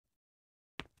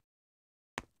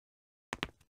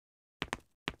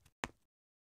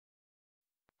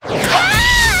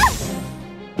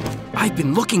I've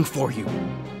been looking for you.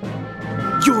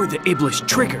 You're the Iblis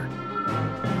Trigger.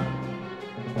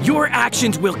 Your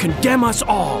actions will condemn us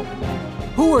all.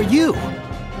 Who are you?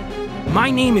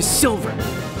 My name is Silver.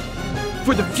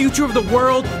 For the future of the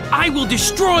world, I will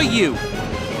destroy you.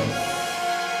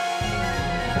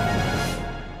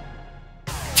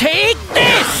 Take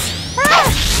this!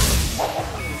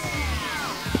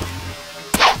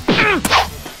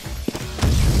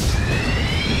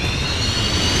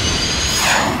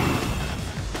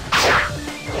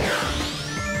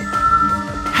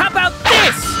 How about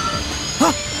this?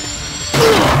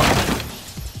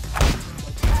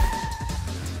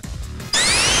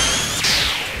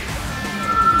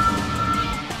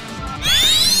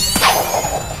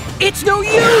 It's no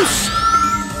use!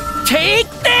 Take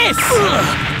this!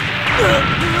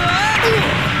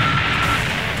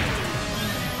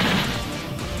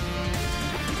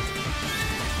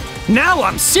 Now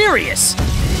I'm serious!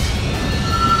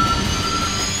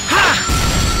 Ha!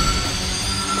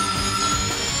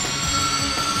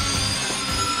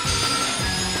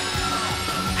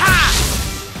 Ha!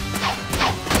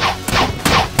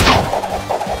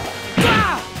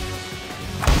 Gah!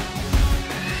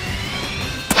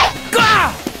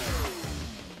 Gah!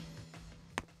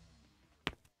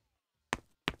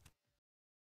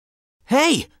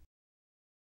 Hey!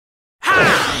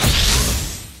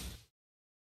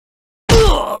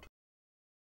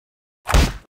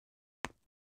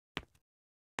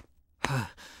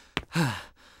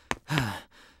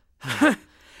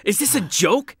 Is this a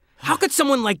joke? How could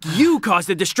someone like you cause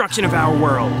the destruction of our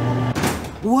world?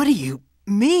 What do you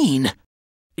mean?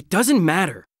 It doesn't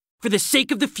matter. For the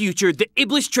sake of the future, the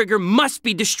Iblis Trigger must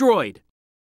be destroyed.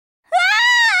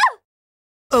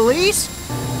 Elise?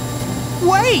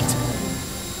 Wait!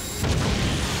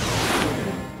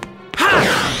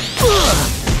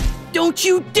 Ha! Don't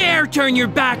you dare turn your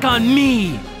back on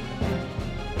me!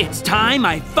 It's time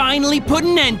I finally put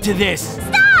an end to this!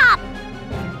 Stop!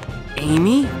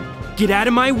 Amy? Get out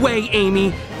of my way,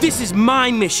 Amy! This is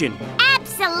my mission!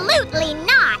 Absolutely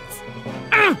not!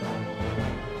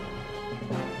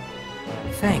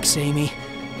 Thanks, Amy.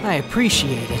 I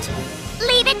appreciate it.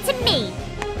 Leave it to me.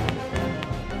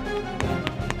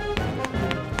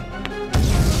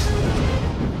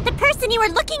 The person you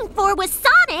were looking for was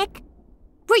Sonic.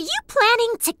 Were you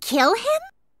planning to kill him?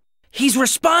 He's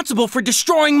responsible for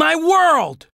destroying my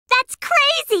world! That's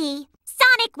crazy!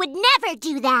 Sonic would never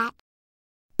do that.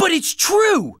 But it's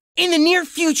true! In the near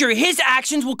future, his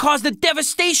actions will cause the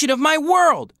devastation of my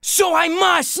world! So I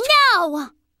must! No!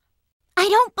 I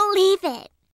don't believe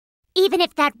it. Even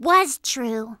if that was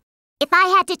true. If I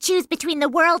had to choose between the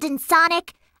world and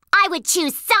Sonic, I would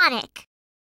choose Sonic.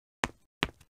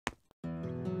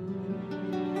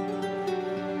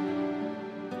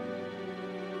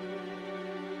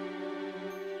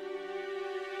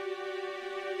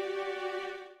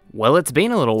 Well, it's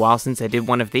been a little while since I did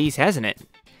one of these, hasn't it?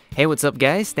 Hey, what's up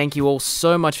guys? Thank you all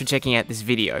so much for checking out this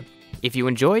video. If you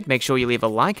enjoyed, make sure you leave a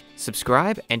like,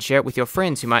 subscribe, and share it with your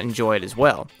friends who might enjoy it as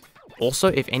well. Also,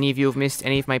 if any of you have missed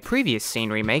any of my previous scene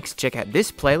remakes, check out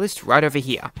this playlist right over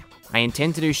here. I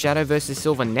intend to do Shadow vs.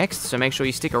 Silver next, so make sure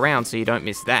you stick around so you don't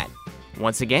miss that.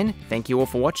 Once again, thank you all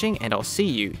for watching, and I'll see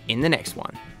you in the next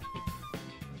one.